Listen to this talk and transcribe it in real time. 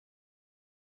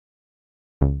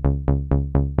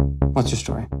What's your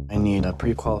story? I need a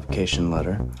pre-qualification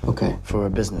letter. Okay. For a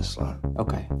business loan.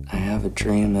 Okay. I have a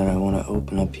dream that I want to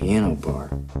open a piano bar.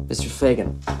 Mr.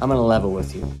 Fagan, I'm gonna level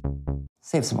with you.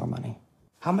 Save some more money.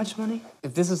 How much money?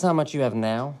 If this is how much you have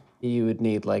now, you would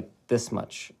need like this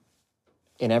much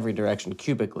in every direction,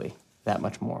 cubically, that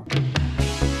much more.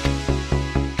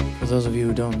 For those of you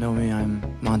who don't know me, I'm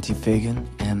Monty Fagan,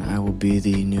 and I will be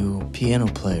the new piano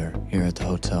player here at the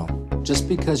hotel. Just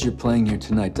because you're playing here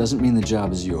tonight doesn't mean the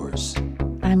job is yours.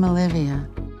 I'm Olivia.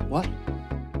 What?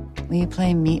 Will you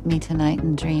play Meet Me Tonight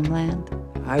in Dreamland?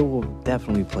 I will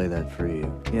definitely play that for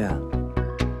you. Yeah.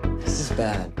 This is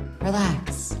bad.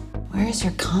 Relax. Where is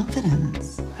your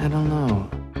confidence? I don't know.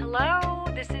 Hello,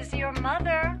 this is your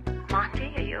mother.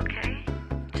 Monty, are you okay?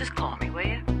 Just call me, will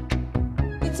you?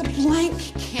 It's a blank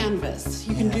canvas.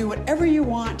 You can do whatever you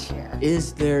want here.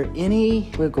 Is there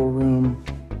any wiggle room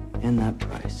in that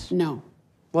price? No.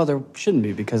 Well, there shouldn't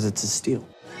be because it's a steal.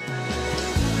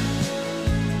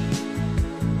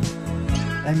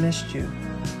 I missed you.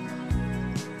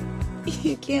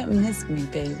 You can't miss me,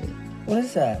 baby. What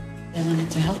is that? I wanted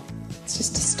to help. It's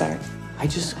just a start. I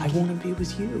want to be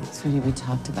with you. Sweetie, we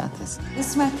talked about this. This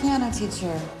is my piano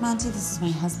teacher. Monty, this is my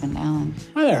husband, Alan.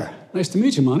 Hi there. Nice to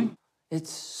meet you, Monty. It's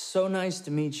so nice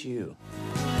to meet you.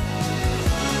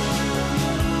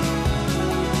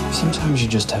 Sometimes you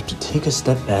just have to take a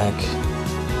step back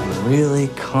and really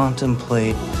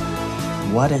contemplate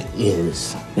what it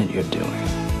is that you're doing.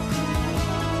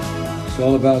 It's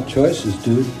all about choices,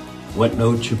 dude. What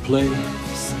notes you play,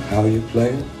 how you play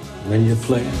it, when you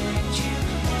play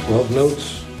it. 12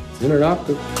 notes in an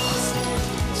octave.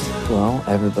 Well,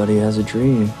 everybody has a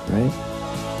dream, right?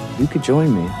 You could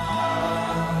join me.